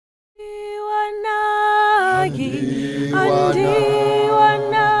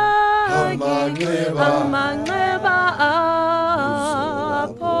amanxeba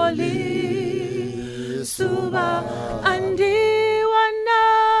apoli suba andiwanagi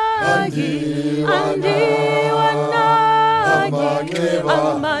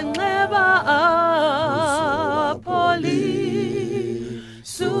amanxeba apoli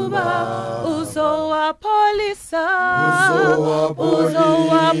suba uzowapolisa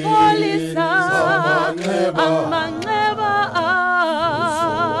amanxeba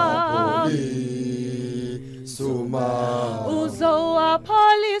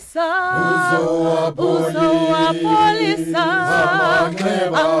uzowapolisa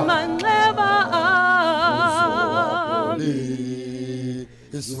amanxeba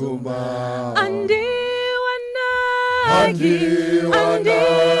andiwanagi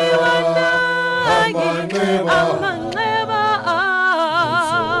amanxeba andiwanagi amanxeba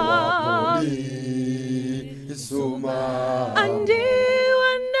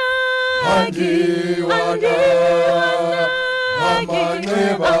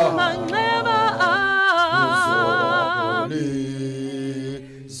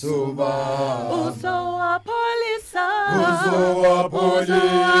uzowapolisa amanxeba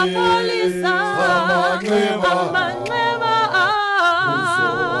uzowapolisa amanxeba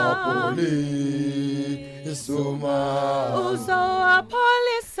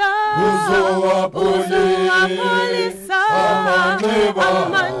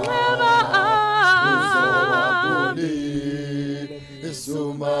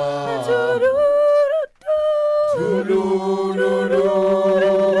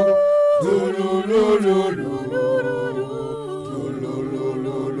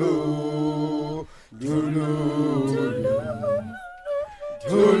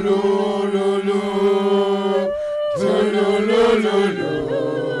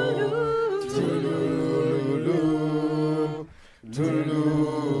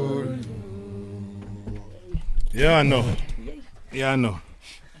Yeah, I know.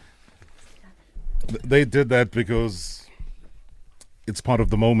 They did that because it's part of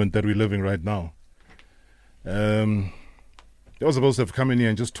the moment that we're living right now. They were supposed to have come in here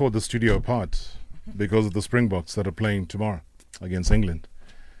and just tore the studio apart because of the Springboks that are playing tomorrow against England.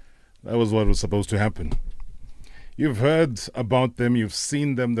 That was what was supposed to happen. You've heard about them, you've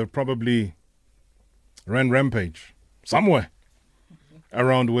seen them, they've probably ran rampage somewhere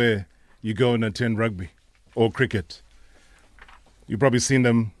around where you go and attend rugby or cricket. You've probably seen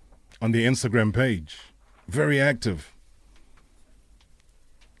them on the Instagram page. Very active.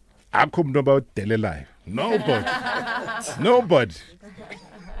 Akum about Telelai. Nobody. Nobody.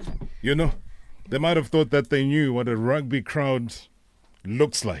 You know, they might have thought that they knew what a rugby crowd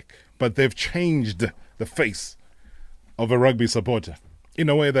looks like, but they've changed the face of a rugby supporter in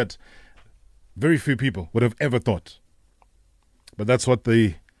a way that very few people would have ever thought. But that's what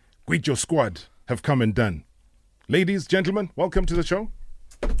the Gwijo Squad have come and done. Ladies, gentlemen, welcome to the show.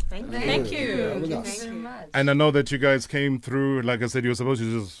 Thank you. Thank you very much. And I know that you guys came through, like I said, you were supposed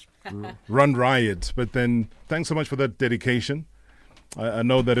to just run riot, but then thanks so much for that dedication. I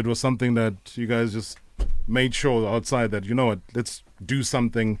know that it was something that you guys just made sure outside that, you know what, let's do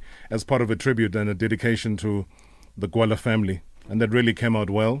something as part of a tribute and a dedication to the Gwala family. And that really came out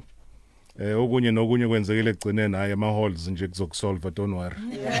well. Okunye nokunye kwenzekile ekugcineni hayi ama-halls nje kuzokusolva, don't worry.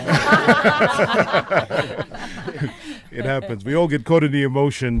 It happens. We all get caught in the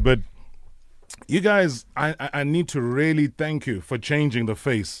emotion, but you guys, I need to really thank you for changing the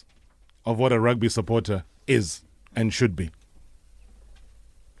face of what a rugby supporter is and should be.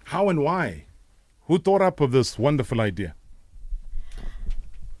 How and why? Who thought up of this wonderful idea?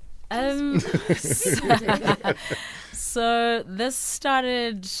 So this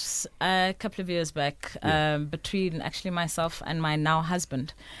started a couple of years back between actually myself and my now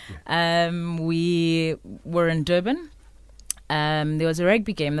husband. We were in Durban. There was a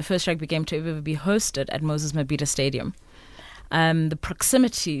rugby game, the first rugby game to ever be hosted at Moses Mabhida Stadium. The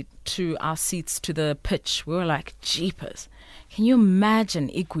proximity to our seats to the pitch, we were like, jeepers. Can you imagine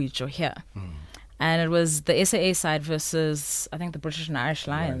Gwijo here? And it was the SAA side versus, I think, the British and Irish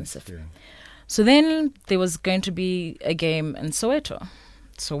Lions. So then there was going to be a game in Soweto.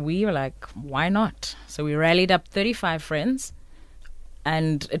 So we were like, why not? So we rallied up 35 friends,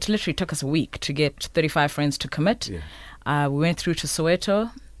 and it literally took us a week to get 35 friends to commit. We went through to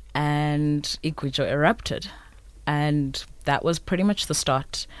Soweto, and Gwijo erupted. And that was pretty much the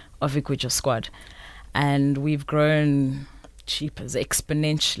start of Gwijo Squad. And we've grown cheapers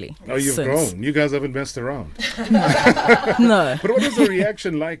exponentially. Oh, you've grown. You guys haven't messed around. No. But what is the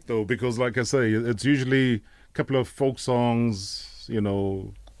reaction like, though? Because, like I say, it's usually a couple of folk songs, you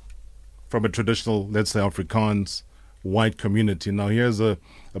know, from a traditional, let's say, Afrikaans white community. Now here's a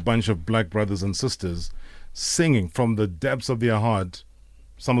bunch of black brothers and sisters singing from the depths of their heart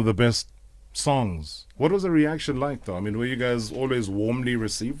some of the best songs. What was the reaction like, though? I mean, were you guys always warmly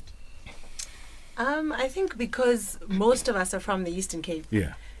received? I think because most of us are from the Eastern Cape.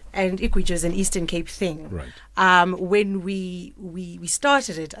 Yeah. And Gwijo is an Eastern Cape thing. Right. When we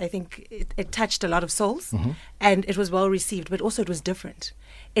started it, I think it touched a lot of souls, and it was well received, but also it was different.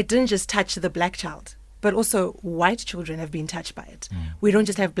 It didn't just touch the black child, but also white children have been touched by it. We don't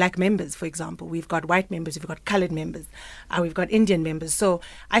just have black members, for example. We've got white members, we've got colored members, we've got Indian members. So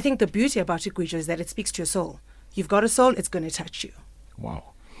I think the beauty about Gwijo is that it speaks to your soul. You've got a soul, it's going to touch you. Wow.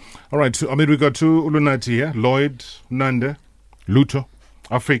 All right, so, I mean, we've got two Ulunati here, Lloyd, Nande, Luto.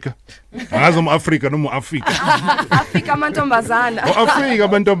 Africa. Azam Africa no Africa. Africa mantombazana. Africa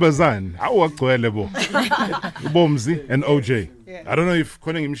mantombazana. Awu agcwele bo. Bomzi and OJ. Yeah. I don't know if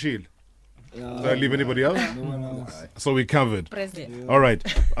calling him Shield. Did I leave anybody else? No one else. So we covered. President. All right.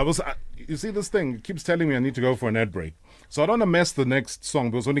 You see this thing, it keeps telling me I need to go for an ad break. So I don't want to mess the next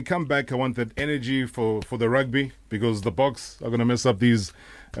song, because when we come back I want that energy for the rugby, because the Boks are going to mess up these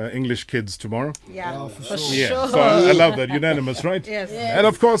English kids tomorrow. Yeah, for sure. Yeah, so I love that. Unanimous, right? Yes. And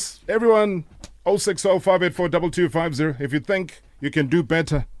of course, everyone, 060-584-2250. If you think you can do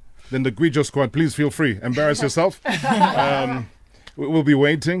better than the Gwijo Squad, please feel free. Embarrass yourself. We'll be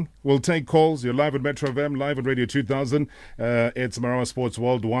waiting. We'll take calls. You're live at Metro FM, live at Radio 2000. It's Marawa Sports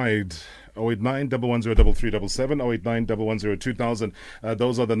Worldwide. 089-110-3377, 089-110-2000.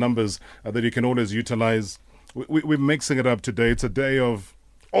 Those are the numbers that you can always utilize. We're mixing it up today. It's a day of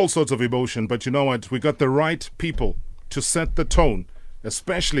all sorts of emotion, but you know what? We got the right people to set the tone,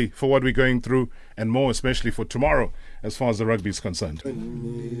 especially for what we're going through, and more especially for tomorrow, as far as the rugby is concerned.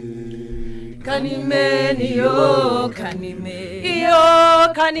 Kanimeni yo kanime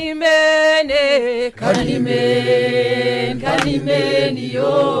yo kanimeni kanimeni kanimeni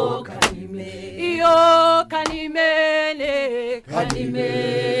yo kanime yo kanimeni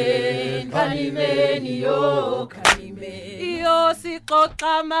kanimeni kanimeni yo kanime yo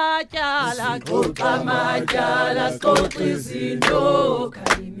sixoxa matyala sixoxa izinto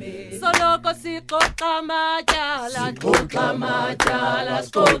kanime soloko sixoxa matyala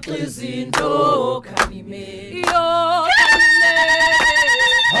sixoxa izinto kanime yo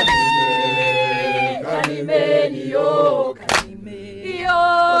kanimeni yo kanime yo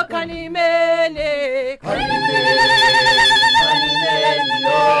kanimeni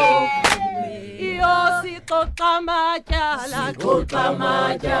yo yo sixoxa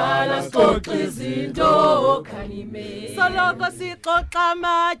matyala sixoxa izinto kanime soloko sixoxa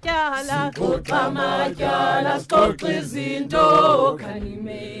matyala sixoxa izinto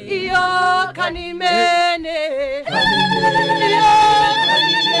kanime yo kanimeni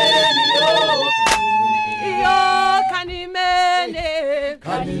yo kanimeni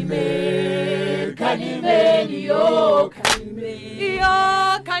kanimeni yo kanime yo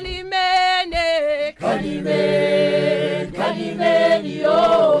kanimeni kanimeni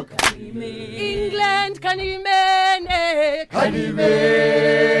yo kanime England kanimeni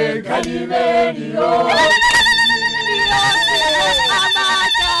kanimeni yo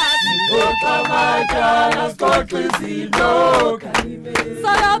Matyala sixoxa izinto kanime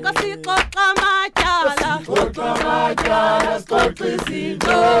soloko sixoxa matyala sixoxa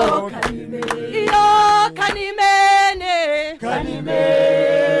izinto kanime yo kanimeni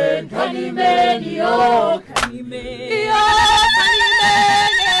kanimeni yo kanime yo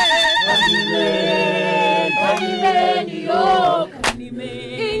kanimeni yo kanime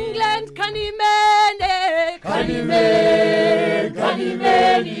England kanimeni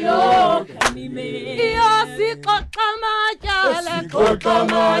kanimeni yo kanime yo sixoxa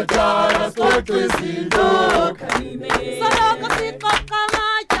matyala sixoxa izinto kanime soloko sixoxa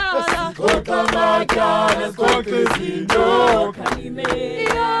matyala sixoxa izinto kanime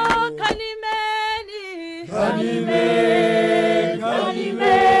yo kanimeni kanimeni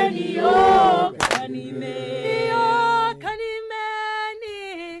yo kanime yo kanimeni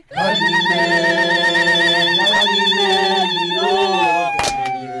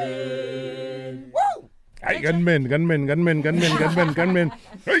Gunmen.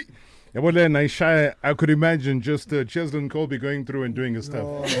 Hey! I could imagine just Cheslin Colby going through and doing his stuff.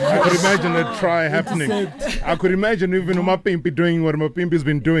 I could imagine a try happening. I could imagine even Umapimpi doing what Umapimpi's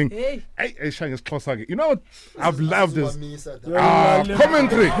been doing. Hey, you know what? I've loved this.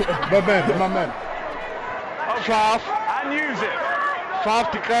 Commentary. My man. Faf and use it.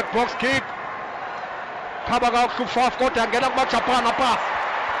 Faf declared box kick. Kabaga Faf got and get up much upon a pass.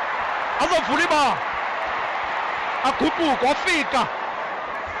 Azovulima. Akupu, Kofika.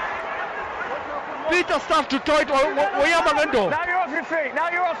 Peter stuff to do it. Uyama ngendo. Now you're off your feet. Now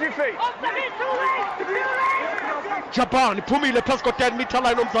you're off your feet. Japan iphumile phezu ko-10 meter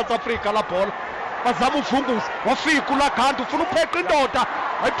line oMzantsi Afrika la bhola. Bazama uvunguza wafika ulaganti ufuna upheqa indoda.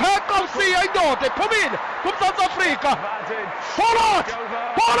 Ayipheqa usiya indoda iphumile kuMzantsi Afrika. Forward!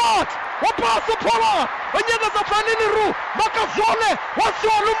 Forward! Wapasa Pollard! Wanyekeza fanini ru! Makazole!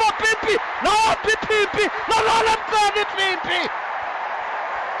 Wazola uMapimpi! Naphi Pimpi! Nalala mkani Pimpi!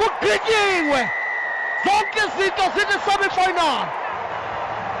 Kugqityiwe! Zonke izinto zithi semi-final!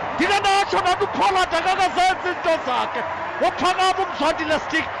 Ndinanatsho nathi uPollard akakazenzi izinto zakhe. Waphakama umzwandile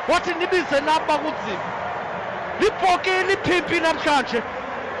stick wathi nibize napa kunzima. Libhokile iPimpi namhlanje.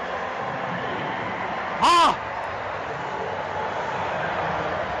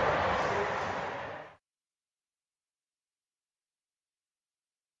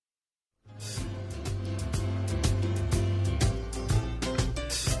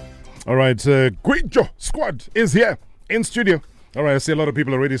 All right, Gwijo Squad is here in studio. All right, I see a lot of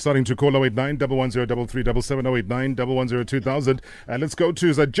people already starting to call 089 110 3377 089 110 2000. Let's go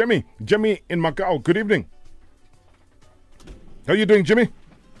to Jimmy. Jimmy in Macau. Good evening. How are you doing, Jimmy?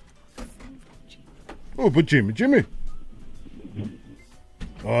 Oh, but Jimmy.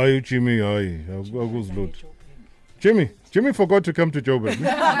 Aye, Jimmy, aye. Jimmy forgot to come to Joburg.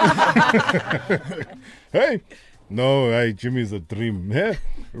 Hey. No, aye, Jimmy's a dream. Yeah?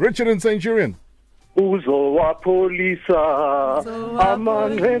 Richard and Centurion. Uzowapolisa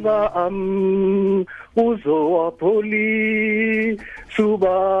amanxeba uzowapoli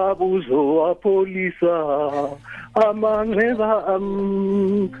subaba uzowapolisa amanxeba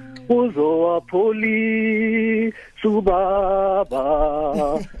uzowapoli subaba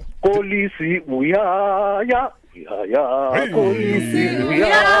polisi uyaya polisi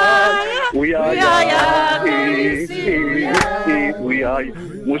uyaya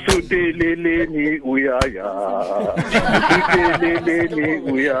musuteleleni uyaya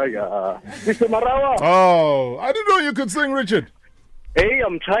Mr. Marawa. Oh, I didn't know you could sing, Richard. Hey,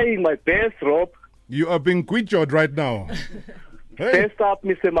 I'm trying my best, Rob. You are being Gwijo'd right now. Hey. First up,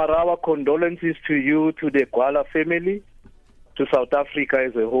 Mr. Marawa, condolences to you, to the Gwala family, to South Africa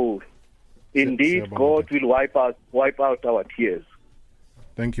as a whole. Indeed, God will wipe out our tears.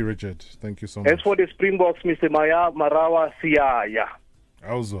 Thank you, Richard. Thank you so much. As for the Springboks, Mr. Marawa, siyaya.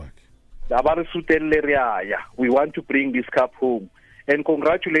 Awuzwak. We want to bring this cup home. And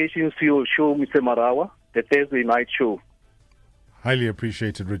congratulations to your show, Mr. Marawa, the Thursday night show. Highly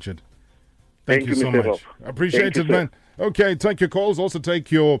appreciated, Richard. Thank you so Mr. much. Rob. Appreciate it, man. Okay, take your calls. Also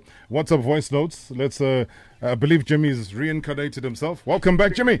take your WhatsApp voice notes. Let's, I believe Jimmy's reincarnated himself. Welcome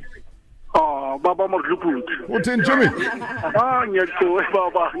back, Jimmy. Oh, Baba Maglupu. What's in, Jimmy? Ah, ngiyathola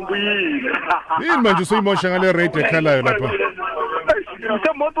baba, ngibuyile. Yini manje usuyimosha ngale rate ekhalayo lapha?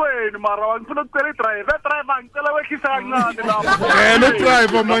 Ngisemotweni mara ngifuna ukucela idriver. Driver ngicela wehlisa kancane lapha. Lo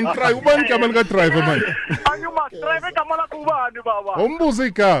driver man, try ubani igama lika driver man? Angiyuma driver igama lakho ubani baba? Umbuzo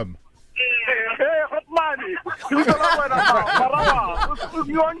igama. Hotmani. Ngizona wena Marawa.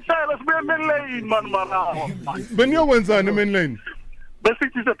 Ngiyonshela sibuye main lane man Marawa. Beniyokwenzani main lane?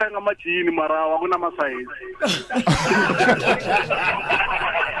 Besithi sithenga amajini Marawa kunamasayizi.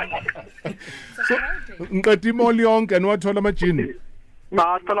 So ngiqeda imoli yonke niwathola amajini.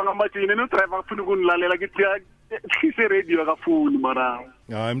 Ngathola ngamajini no-driver afuna ukunilalela kithi hlise radio akafuni Marawa.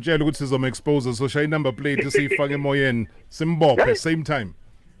 Hayi mtshela ukuthi sizoma-expose so shaya i-number plate siyifake emoyeni simbophe same time.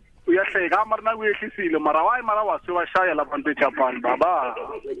 Uyahleka mara nakuyehlisile Marawa hayi Marawa siwashaya labantu eJapan baba.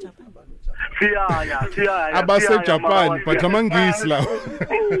 Siyaya Abase-Japan but amangisi lawo.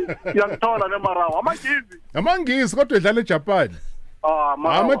 Yangithola ne Marawa amangisi kodwa edlala eJapan.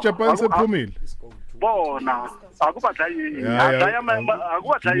 Ama-Japan sephumile. Bona akubadlayini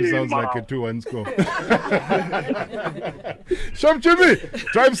Sounds like a 2-1 score. Shop Jimmy,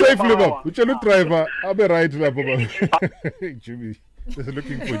 drive safely baba. Utshela udriver abe right lapho baba.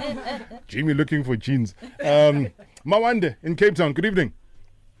 Jimmy looking for jeans. Mawande in Cape Town. Good evening.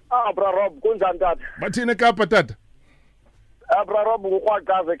 Bra Rob kunjani tata? Bathini eKapa tata? Bra Rob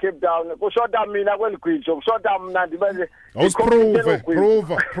ukwaqhaza Cape Town. Kushoda mina kweligwijo, kushoda mina ndibe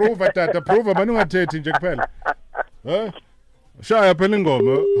Prove tata, prove manje ungathethi nje kuphela. Shaya phela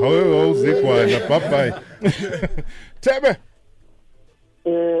ingoma. Awuzigwana bye. Tebe.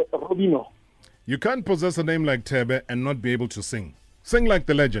 Robino. You can't possess a name like Tebe and not be able to sing. Sing like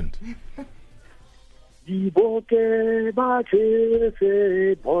the legend. Boke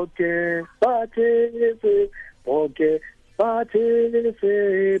batese boke batese boke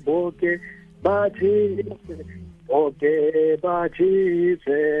batese boke batese boke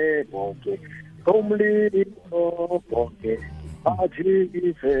batese boke komli boke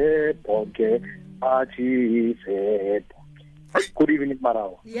batese boke achieved. Good evening,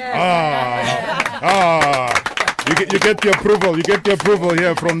 Marawa. You get the approval. You get the approval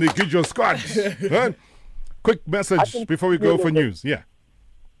here from the Gwijo Squad. Huh? Quick message before we go for news. Yeah.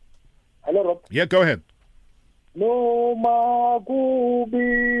 Hello, Rob. Yeah, go ahead. No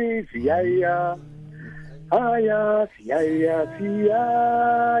magubi siaya, aya siaya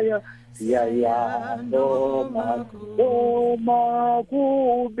siaya siaya. No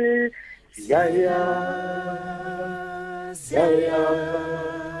magubi siaya siaya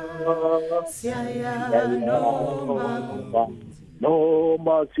siaya. No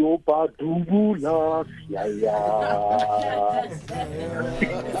masiopa dubula siaya.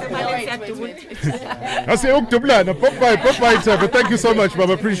 I say Octoblana, Popeye, but thank you so much,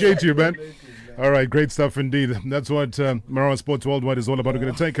 Bob. Appreciate you, man. All right, great stuff indeed. That's what Marawa Sport Worldwide is all about. We're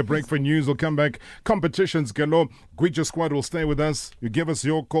going to take a break for news. We'll come back. Competitions galore. Gwijo Squad will stay with us. You give us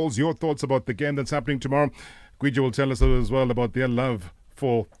your calls, your thoughts about the game that's happening tomorrow. Gwijo will tell us as well about their love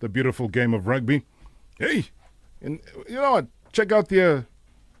for the beautiful game of rugby. Hey, and you know what? Check out their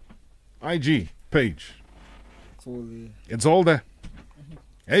IG page. It's all there.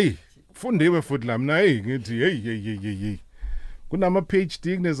 Hey, fundiwe futhi la mina hey ngithi hey kunama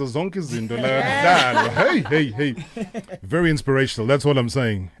PhD kunezo zonke izinto la hey very inspirational, that's all I'm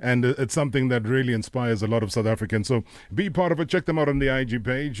saying, and it's something that really inspires a lot of South Africans, so be part of it. Check them out on the IG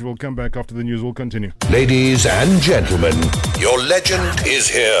page. We'll come back after the news. We'll continue. Ladies and gentlemen, your legend is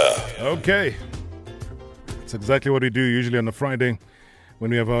here. Okay, it's exactly what we do usually on a Friday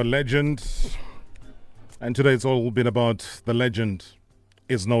when we have our legend, and today it's all been about the legend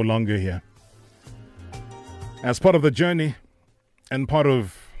is no longer here. As part of the journey and part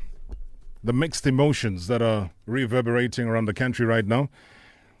of the mixed emotions that are reverberating around the country right now,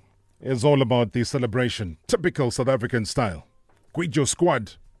 is all about the celebration, typical South African style. Gwijo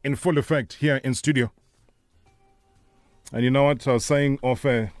Squad in full effect here in studio. And you know what? I was saying off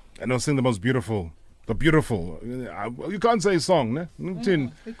air, and I was saying the most beautiful, you can't say song, ne?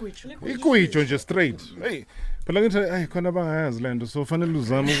 Gwijo just straight. Hey. But like I can't have land, so finally a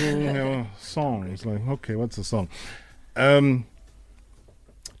song. It's like, okay, what's the song?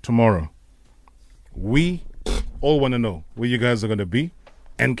 Tomorrow, we all want to know where you guys are going to be,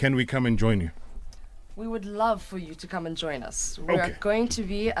 and can we come and join you? We would love for you to come and join us. We are going to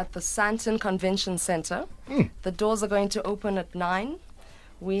be at the Sandton Convention Center. The doors are going to open at 9.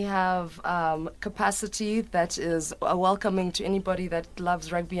 We have capacity that is welcoming to anybody that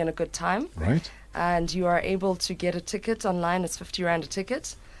loves rugby and a good time. Right. And you are able to get a ticket online. It's 50 Rand a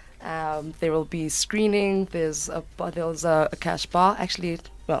ticket. There will be screening. There's a cash bar. Actually,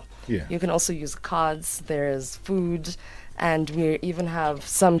 you can also use cards. There's food. And we even have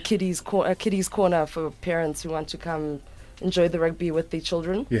some kiddies corner for parents who want to come enjoy the rugby with their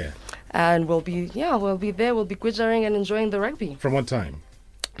children. Yeah. And we'll be there. We'll be gwijaring and enjoying the rugby. From what time?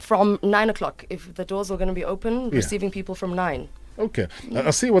 From 9 o'clock. If the doors are going to be open, receiving people from 9. Okay.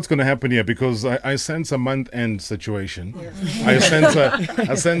 I see what's going to happen here, because I sense a month-end situation. Yes. I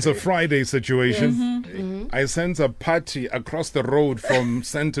sense a Friday situation. Mm-hmm. I sense a party across the road from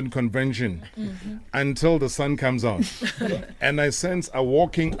Sandton Convention until the sun comes out. And I sense a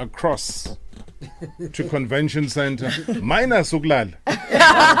walking across to Convention Center. Minus uglal.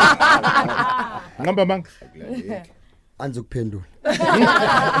 Ngamba mang. Anzukuphendula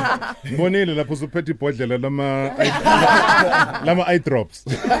ngibonile lapho usuphethe ibhodlela lama eye drops.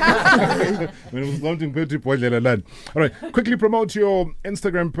 All right, quickly promote your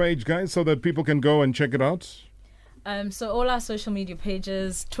Instagram page, guys, so that people can go and check it out. So all our social media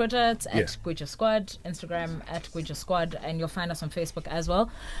pages, Twitter, it's at Gwijo Squad, Instagram at Gwijo Squad, and you'll find us on Facebook as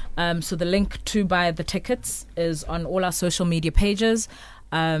well. So the link to buy the tickets is on all our social media pages.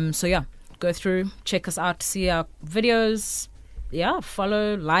 Go through, check us out, see our videos,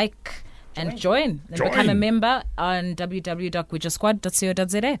 follow, like, and join. And become a member on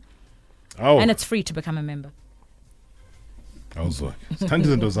www.gwijosquad.co.za. Oh. And it's free to become a member. Also, now,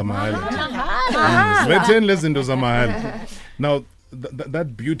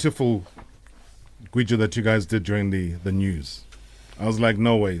 that beautiful Gwijo that you guys did during the news, I was like,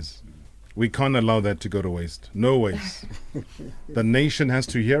 no ways. We can't allow that to go to waste. No ways. The nation has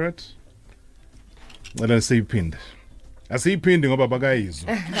to hear it. And I see pinned. I see pinned. You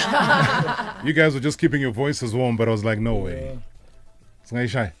guys were just keeping your voices warm, but I was like, no way. It's not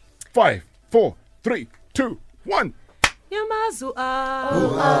shy. 5, 4, 3, 2, 1. Yamazu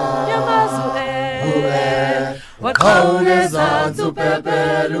Wakauneza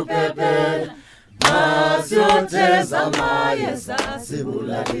tupepelu pepe Masyoteza mayeza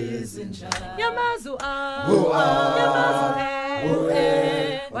Sibula dizinja Yamazu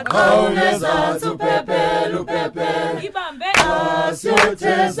Waqhawuleza uphephe uphephe Ibambe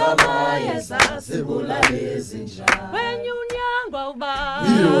Asiyotheza mayeza sibulale izinja Wenyunyangwa uba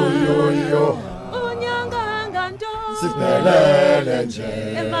Yo Unyanga nganto Siphelele nje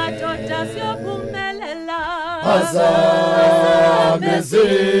Emadoda siyophumelela Azame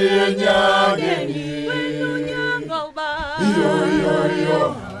zinyangeni Wenyunyangwa uba Yo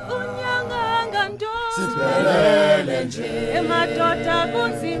Unyanga nganto Siphelele nje Emadoda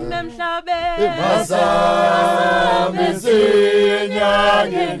kunzima emhlabeni Azame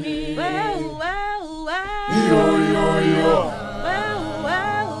zinyangeni Yo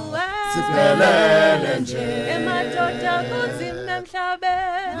Siphelele nje Emadoda kunzima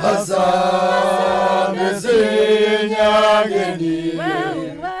emhlabeni Azame zinyangeni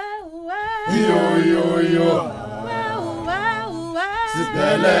Yo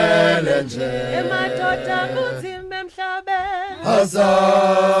Siphelele nje Emadoda kunzima emhlabeni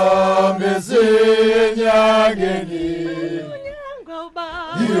Azame zinyangeni Unyangwa uba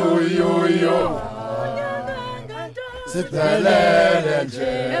Yo Siphelele nje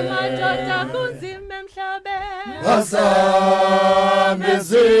Emadoda kunzima emhlabeni Azame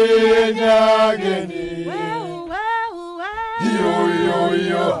zinyangeni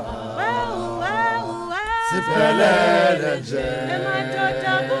Yo Siphelele nje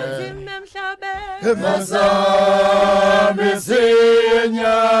Emadoda kunzima emhlabeni Azame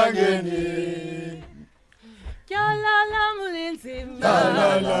zinyangeni Kyalala mulinzima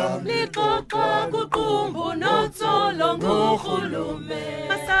Liqoqa kuqumbu notsolo ngurhulume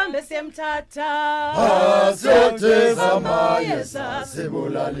Masambe siyemthatha Asiyotheza mayeza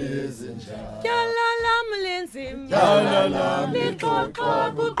sibulale izinja Kyalala mulinzima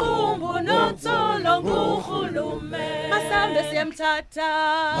Liqoqa kuqumbu notsolo ngurhulume Masambe siyemthatha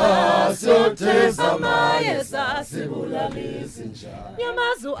Asiyotheza mayeza sibulale izinja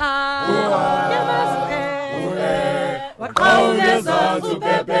Nyamazu Waqhawuleza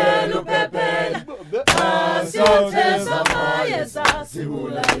uphephe Asiyotheza mayeza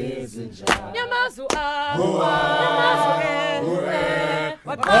sibulale izinja Nyamazu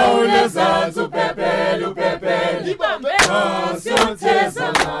Waqhawuleza uphephe Asiyotheza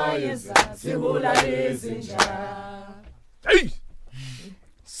mayeza sibulale izinja Hey!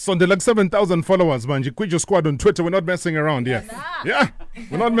 Sunday, like 7,000 followers, man. Gwijo Squad on Twitter. We're not messing around here. Yeah,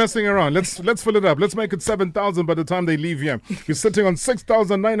 we're not messing around. Let's fill it up. Let's make it 7,000 by the time they leave here. We're sitting on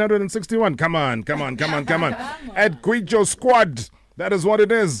 6,961. Come on. At Gwijo Squad. That is what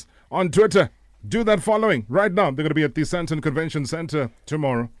it is on Twitter. Do that following. Right now, they're going to be at the Santon Convention Center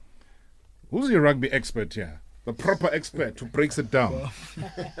tomorrow. Who's your rugby expert here? The proper expert who breaks it down.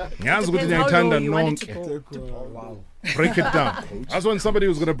 Break it down. I just want somebody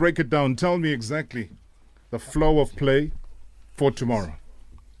who's going to break it down. Tell me exactly the flow of play for tomorrow.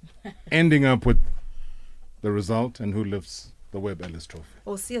 Ending up with the result and who lifts the Webb Ellis Trophy.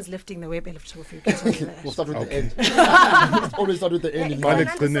 Or see us lifting the Webb Ellis Trophy. You can tell me that. We'll start with the end. Let's always start with the end in mind.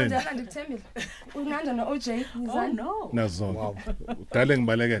 Oh no. Wow. Telling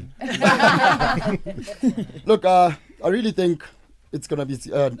Balegen. Look, I really think it's going to be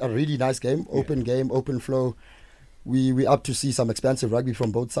a really nice game. Open flow. We up to see some expansive rugby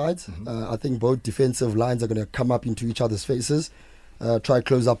from both sides. I think both defensive lines are going to come up into each other's faces. Try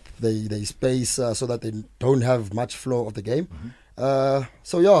close up the space so that they don't have much flow of the game.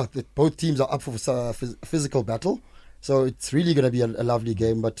 Both teams are up for physical battle. So it's really going to be a lovely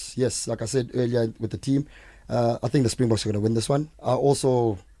game. But yes, like I said earlier with the team, I think the Springboks are going to win this one. I'm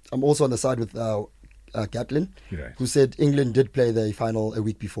also on the side with Gatlin, who said England did play the final a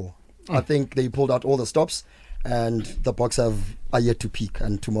week before. I think they pulled out all the stops and the Boks are yet to peak,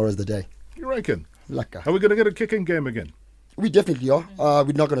 and tomorrow's the day. You reckon? Laka. Are we going to get a kicking game again? We definitely are.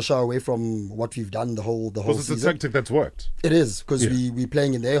 We're not going to shy away from what we've done the whole season. Because it's a tactic that's worked. It is, because we're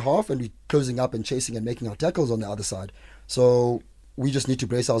playing in their half and we're closing up and chasing and making our tackles on the other side. So we just need to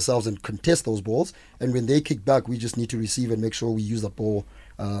brace ourselves and contest those balls. And when they kick back, we just need to receive and make sure we use the ball,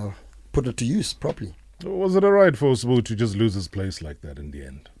 put it to use properly. Was it alright for Sbu to just lose his place like that in the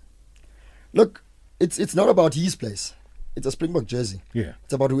end? Look, it's not about his place. It's a Springbok jersey. Yeah.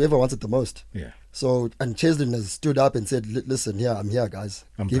 It's about whoever wants it the most. Yeah. So, and Cheslin has stood up and said, listen, I'm here, guys.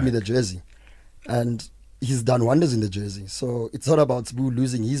 Give me the jersey. And he's done wonders in the jersey. So it's not about Sbu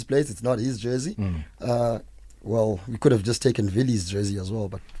losing his place. It's not his jersey. Well, we could have just taken Villy's jersey as well.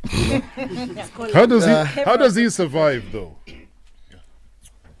 But you know. How does he survive though?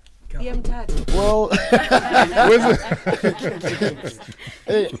 Well,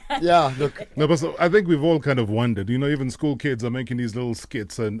 look. No, but so I think we've all kind of wondered. You know, even school kids are making these little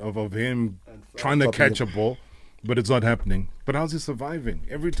skits of him trying to catch a ball. but it's not happening. But how's he surviving?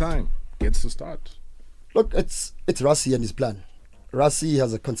 Every time gets to start. Look, it's Rassie and his plan. Rassie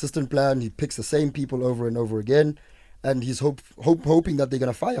has a consistent plan. He picks the same people over and over again, and he's hoping that they're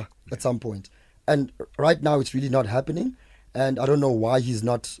going to fire at some point. And right now, it's really not happening. And I don't know why he's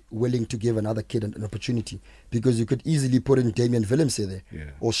not willing to give another kid an opportunity, because you could easily put in Damian Willemse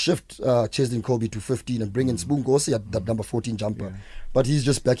there, or shift Cheslin Colby to 15 and bring in Spoon Gossi at that number 14 jumper. Yeah. But he's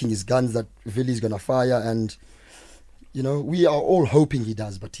just backing his guns that Willy's going to fire, and we are all hoping he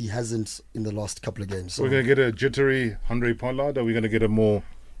does, but he hasn't in the last couple of games. So we're going to get a jittery Henry Pollard, or we're going to get a more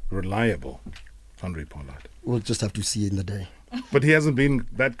reliable Henry Pollard? We'll just have to see in the day. But he hasn't been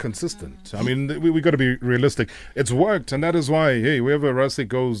that consistent. I mean, we got to be realistic. It's worked, and that is why, wherever Rassie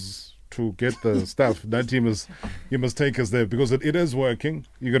goes to get the stuff, that team you must take us there, because it is working.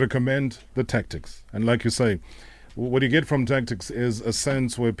 You got to commend the tactics. And like you say, what you get from tactics is a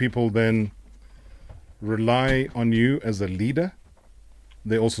sense where people then rely on you as a leader.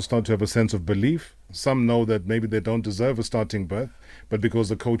 They also start to have a sense of belief. Some know that maybe they don't deserve a starting berth, but because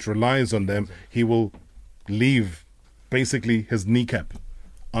the coach relies on them, he will leave basically his kneecap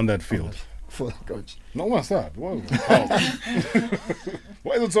on that field. For the coach. No, what's that? Whoa.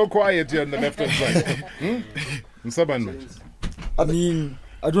 Why is it so quiet here on the left-hand side? I mean,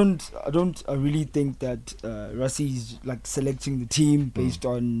 I really think that Rassie is like selecting the team based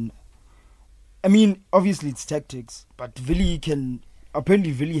on. I mean, obviously it's tactics, but Willy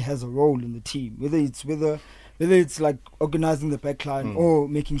has a role in the team. Whether it's like organizing the backline or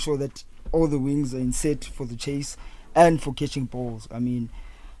making sure that all the wings are in set for the chase and for catching balls. I mean,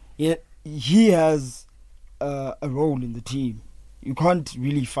 he has a role in the team. You can't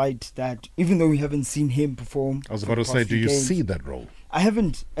really fight that, even though we haven't seen him perform. I was about to say, do you see that role? I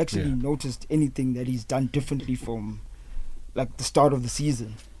haven't actually noticed anything that he's done differently from like the start of the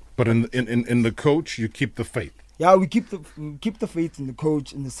season. But in the coach, you keep the faith. Yeah, we keep the faith in the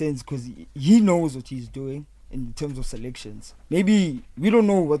coach, in the sense because he knows what he's doing in terms of selections. Maybe we don't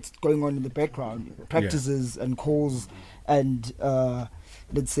know what's going on in the background, practices and calls, and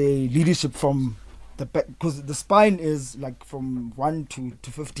let's say leadership from the back, because the spine is like from 1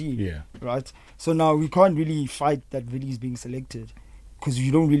 to 15, right? So now we can't really fight that Willy is being selected, because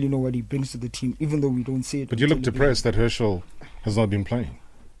you don't really know what he brings to the team, even though we don't see it. But you look depressed that Herschel has not been playing.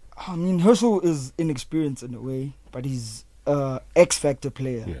 I mean, Herschel is inexperienced in a way, but he's an X-factor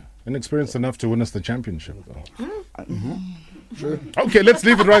player. Yeah, inexperienced enough to win us the championship, though. Sure. Okay, let's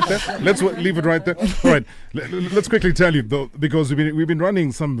leave it right there. Leave it right there. All right, let's quickly tell you, though, because we've been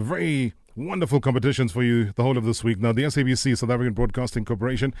running some very wonderful competitions for you the whole of this week. Now, the SABC, South African Broadcasting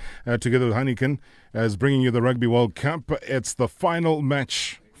Corporation, together with Heineken, is bringing you the Rugby World Cup. It's the final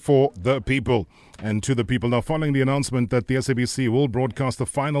match for the people and to the people. Now, following the announcement that the SABC will broadcast the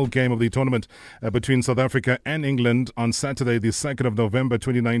final game of the tournament between South Africa and England on Saturday, the 2nd of November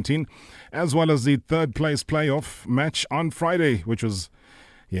 2019, as well as the third place playoff match on Friday, which was,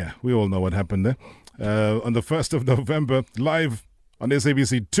 we all know what happened there, on the 1st of November, live on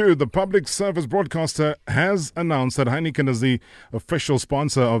SABC2, the public service broadcaster has announced that Heineken is the official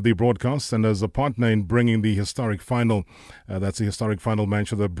sponsor of the broadcast and as a partner in bringing the historic final. That's the historic final match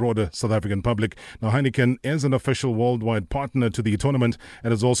for the broader South African public. Now, Heineken is an official worldwide partner to the tournament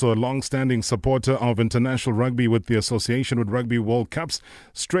and is also a long-standing supporter of international rugby, with the association with Rugby World Cups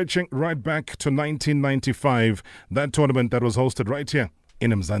stretching right back to 1995. That tournament that was hosted right here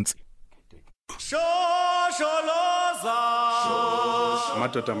in Mzansi.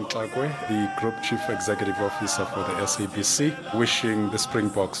 Madoda Mxakwe, the Group Chief Executive Officer for the SABC, wishing the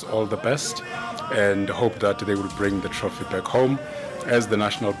Springboks all the best and hope that they will bring the trophy back home. As the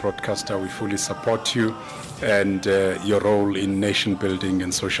national broadcaster, we fully support you and your role in nation building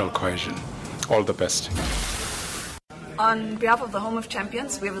and social cohesion. All the best. On behalf of the Home of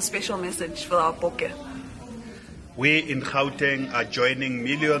Champions, we have a special message for our Bokke. We in Gauteng are joining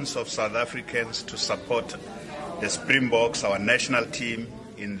millions of South Africans to support the Springboks, our national team,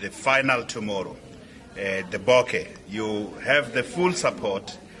 in the final tomorrow. The Bokke, you have the full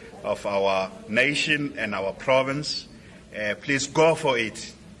support of our nation and our province. Please go for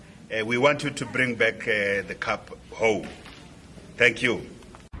it. We want you to bring back the cup home. Thank you.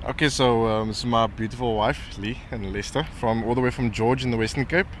 Okay, so this is my beautiful wife, Lee and Lester, all the way from George in the Western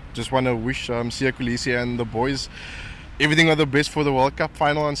Cape. Just want to wish Siya Kolisi and the boys everything of the best for the World Cup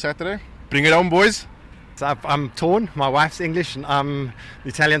final on Saturday. Bring it on, boys. I'm torn. My wife's English and I'm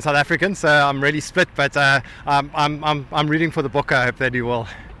Italian South African, so I'm really split. But I'm rooting for the Bokke. I hope they do well.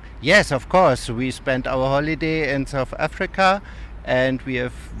 Yes, of course. We spent our holiday in South Africa, and we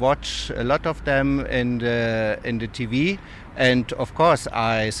have watched a lot of them in the TV. And of course,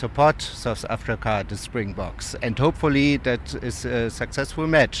 I support South Africa, the Springboks, and hopefully that is a successful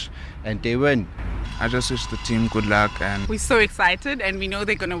match and they win. I just wish the team good luck, and we're so excited and we know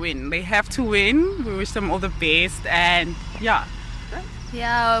they're going to win. They have to win. We wish them all the best, and yeah.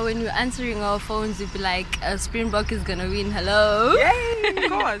 Yeah, when we're answering our phones, we'd be like, Springbok is going to win. Hello. Yay,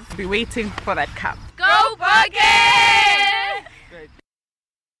 of course. We're waiting for that cup. Go Bucket!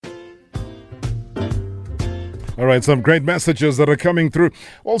 All right, some great messages that are coming through.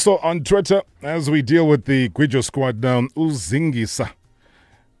 Also on Twitter, as we deal with the Gwijo Squad now, Uzingisa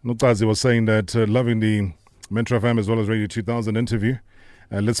Nutazi was saying that loving the Metro FM as well as Radio 2000 interview.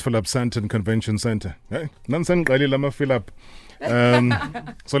 Let's fill up Santon Convention Center. Fill up.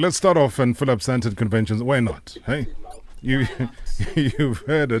 So let's start off and fill up Santon Conventions. Why not? Hey, you've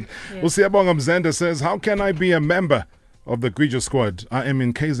heard it. Yeah. Usiabonga Mzenda says, how can I be a member of the Gwijo Squad? I am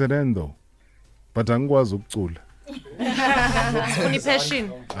in KZN though, but angwazi ukucula. Funny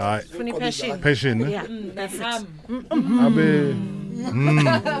passion. Funny passion. Passion. Yeah, that's it.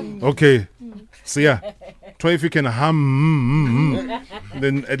 Okay. So yeah, try if you can hum,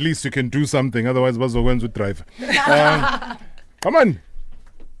 then at least you can do something. Otherwise, bazokwenza udrive. Come on.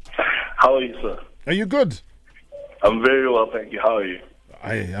 How are you, sir? Are you good? I'm very well, thank you. How are you?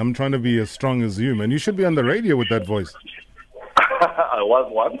 I'm trying to be as strong as you, man. You should be on the radio with that voice. I was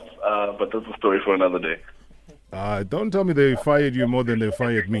once, but that's a story for another day. Don't tell me they fired you more than they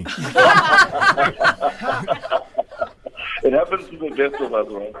fired me. It happens to the best of us,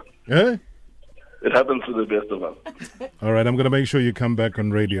 right? Yeah? It happens to the best of us. All right, I'm going to make sure you come back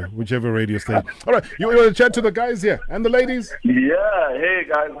on radio, whichever radio station. All right, you want to chat to the guys here and the ladies? Yeah, hey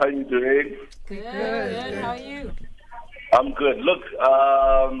guys, how you doing? Good. How are you? I'm good. Look,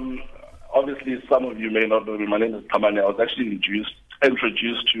 obviously some of you may not know me. My name is Tamani. I was actually introduced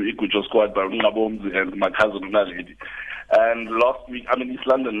to Gwijo Squad by Ngabomzi and my cousin Naledi. And last week, I'm in East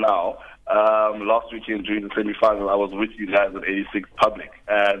London now. Last weekend during the semi-final, I was with you guys at 86 Public,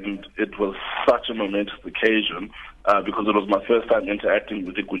 and it was such a momentous occasion because it was my first time interacting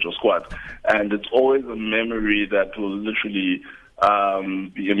with the Gwijo Squad, and it's always a memory that will literally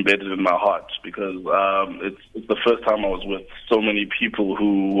be embedded in my heart because it's the first time I was with so many people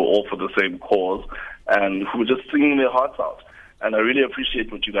who were all for the same cause and who were just singing their hearts out. And I really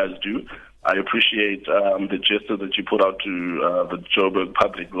appreciate what you guys do. I appreciate the gesture that you put out to the Joburg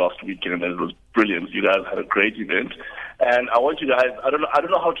public last weekend. It was brilliant. You guys had a great event. And I want you guys, I don't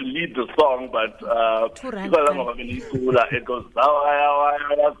know how to lead the song, but it goes,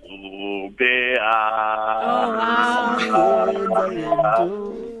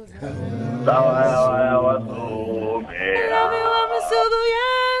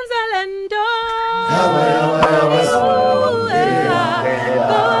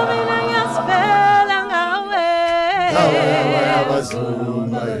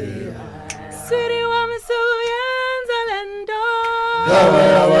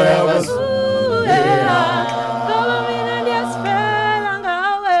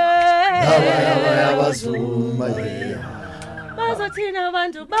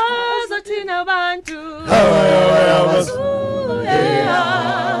 Bazotina bantu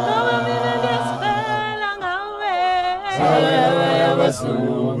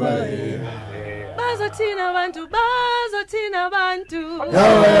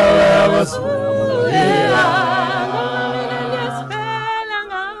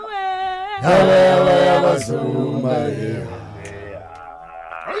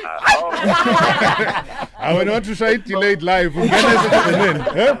I will not to try it delayed live. Come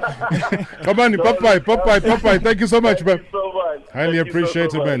on, Popeye. Thank you so much, man. Highly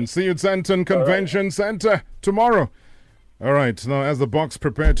appreciated, man. See you at Santon Convention Center tomorrow. All right, now as the Boks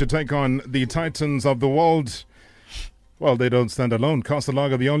prepare to take on the Titans of the world, well, they don't stand alone. Castle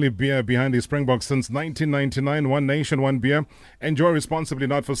Lager, the only beer behind the Springboks since 1999. One nation, one beer. Enjoy responsibly,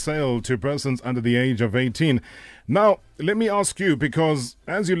 not for sale to persons under the age of 18. Now, let me ask you, because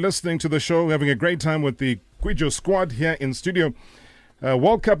as you're listening to the show, having a great time with the Gwijo Squad here in studio,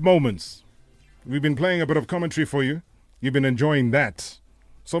 World Cup moments. We've been playing a bit of commentary for you. You've been enjoying that.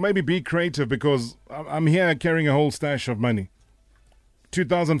 So maybe be creative, because I'm here carrying a whole stash of money.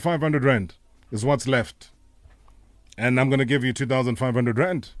 2,500 Rand is what's left. And I'm going to give you 2,500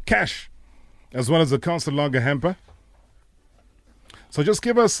 Rand cash, as well as a Castle Lager hamper. So just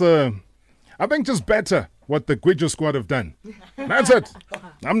give us, I think just better what the Gwijo Squad have done. That's it.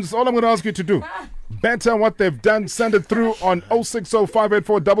 That's all I'm going to ask you to do. Better what they've done. Send it through on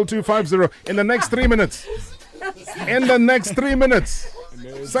 060-584-2250 in the next 3 minutes. In the next 3 minutes.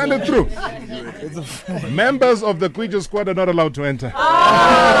 Send it through. Members of the Gwijo Squad are not allowed to enter.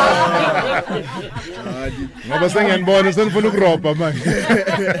 Ngoba sengiyanibona senifuna ukuroba manje.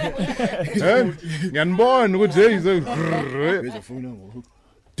 Ngiyanibona ukuthi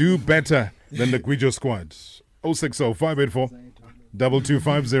do better than the Gwijo Squad. 060 584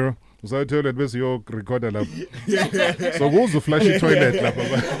 2250. So toilet bese your recorder lapho. So who's the flashy toilet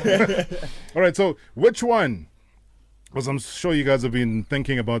lapho? All right, so which one? Because I'm sure you guys have been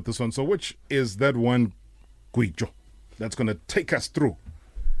thinking about this one. So which is that one Gwijo that's going to take us through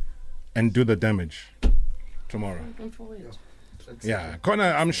and do the damage tomorrow? Yeah,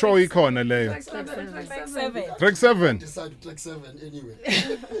 Connor, I'm sure he Connor lay. Track 7. Decide track 7 anyway.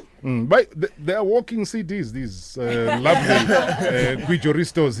 But they are walking CDs, these lovely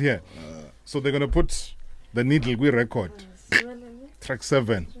Gwijoristos here. So they're going to put the needle we record. Track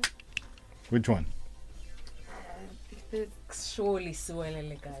 7. Which one? Surely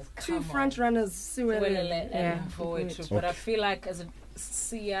Siwelele, guys. Two front runners, Siwelele and forward. But I feel like as a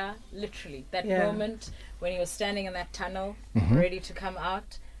seer, literally, that moment when he was standing in that tunnel, ready to come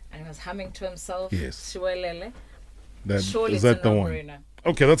out, and he was humming to himself, Siwelele. Surely is that the one?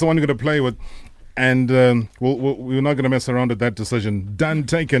 Okay, that's the one you're going to play with. And we're not going to mess around with that decision. Done,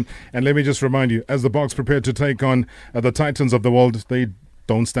 taken. And let me just remind you, as the Boks prepared to take on the Titans of the world, they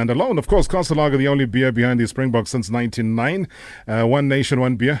don't stand alone. Of course, Castle Lager, the only beer behind the Springboks since 1999. One nation,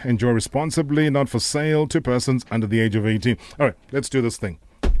 one beer. Enjoy responsibly, not for sale to persons under the age of 18. All right, let's do this thing.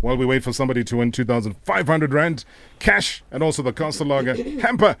 While we wait for somebody to win 2,500 Rand cash and also the Castle Lager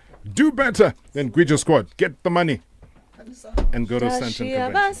hamper. Do better than Gwijo Squad. Get the money and go to Stanton Convention. Dashia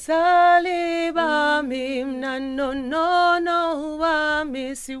basali bami ndayodlali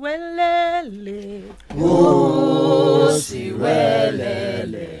rabi siwelele. Oh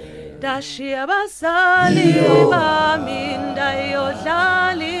siwelele. Dashia basali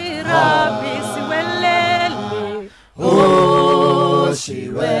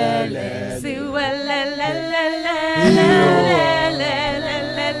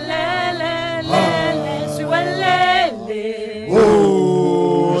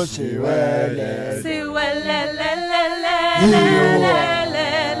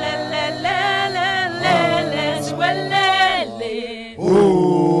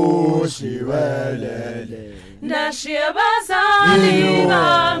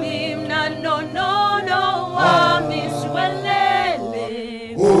bami no wami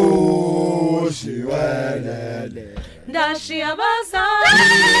siwelele. Oh siwelele. Dashia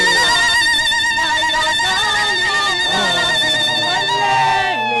basali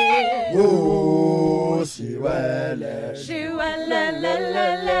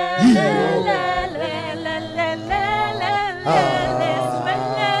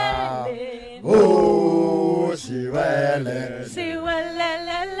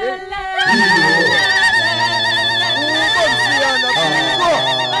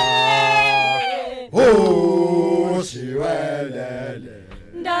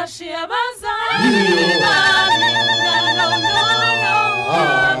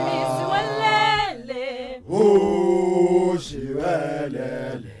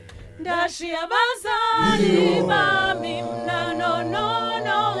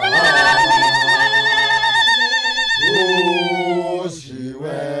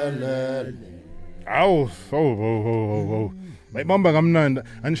Oh. My mamba gamnanda.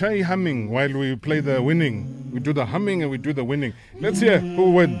 And shy humming while we play the winning. We do the humming and we do the winning. Let's hear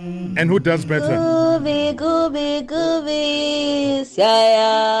who win and who does better. Gooby,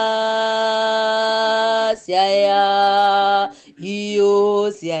 Siaya,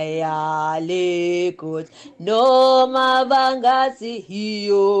 Hiyo, Siaya, Lekut, no Mabangasi,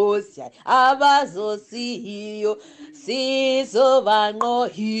 Hiyo, Siaya, Abazo, Hiyo, Siso, Vango,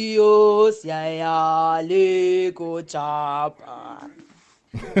 Hiyo, Siaya, Lekut, Chapa.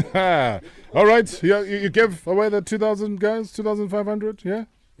 All right, you give away the 2,000 guys, 2,500, yeah?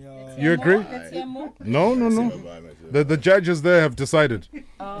 You agree? No. The judges there have decided.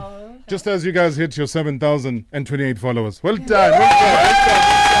 Just as you guys hit your 7,028 followers. Well done.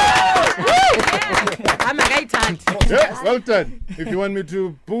 Yes, well done. If you want me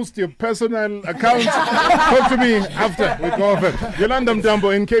to boost your personal account, talk to me after we go off it. Yolanda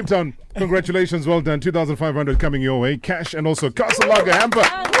Mdambo in Cape Town. Congratulations, well done. 2,500 coming your way. Cash and also Castle Lager hamper.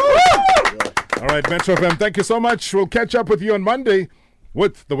 All right, Metro FM, thank you so much. We'll catch up with you on Monday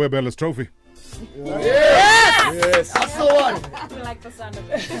with the Webb Ellis Trophy. Yes! That's the one. I like the sound of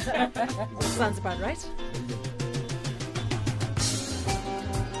it. Sounds about right.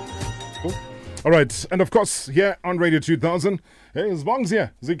 Cool. All right, and of course, here on Radio 2000, hey, is Bongs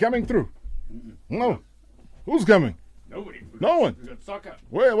here? Is he coming through? No. Who's coming? Nobody. No one. We got soccer.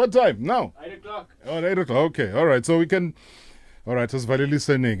 Where? What time? Now? 8 o'clock. Oh, 8 o'clock. Okay. All right. So we can. All right. Thank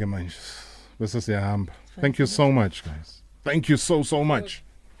you so much, guys. Thank you so much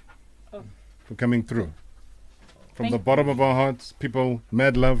for coming through. From the bottom of our hearts, people,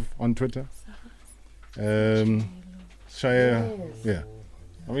 mad love on Twitter. Shaya, yeah.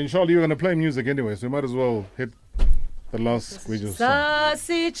 I mean, surely you're going to play music anyway, so we might as well hit the last Gwijo song.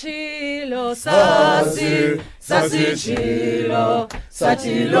 Sasichilo, sasichilo,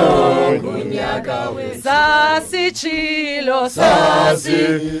 satilo ngunyaka wethu. Sasichilo,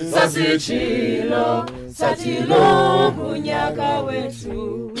 sasichilo, satilo ngunyaka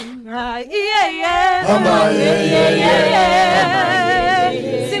wethu.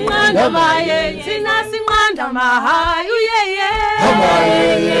 Simanda maye, tina simanda mahayu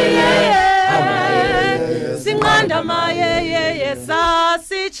Simanda maye,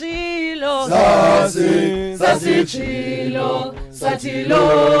 sasichilo, sasichilo, satilo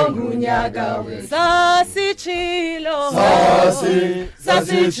ngunyaka wethu. Sasichilo,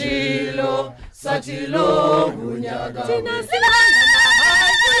 sasichilo, satilo ngunyaka wethu. Tina simanda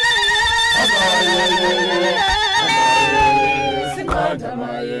Simanda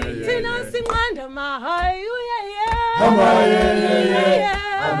maye, tina simanda mahayu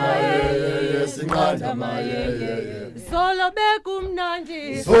Simanda maye, solo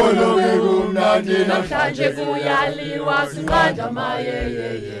bekumnandi, namhlanje kuyaliwa. Simanda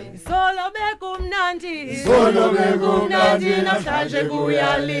maye, solo bekumnandi, namhlanje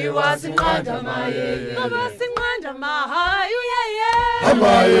kuyaliwa. Simanda maye, ngoba simanda mahayu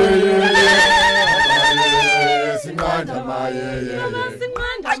Simanda maye, ngoba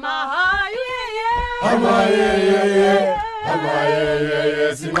simanda mahayu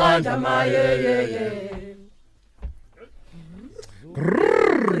Simanda maye.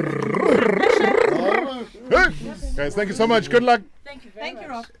 Guys, thank you so much. Good luck. Thank you very much.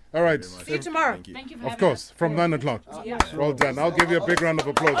 Rob. All right. See you tomorrow. Thank you for Of course, from 9 o'clock. Well done. I'll give you a big round of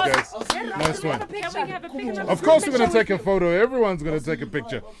applause, guys. Nice one. Of course, we're going to take a photo. Everyone's going to take a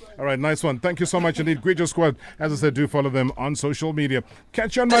picture. All right, nice one. Thank you so much indeed. Gwijo Squad. As I said, do follow them on social media.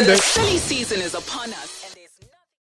 Catch you on Monday. The silly season is upon us.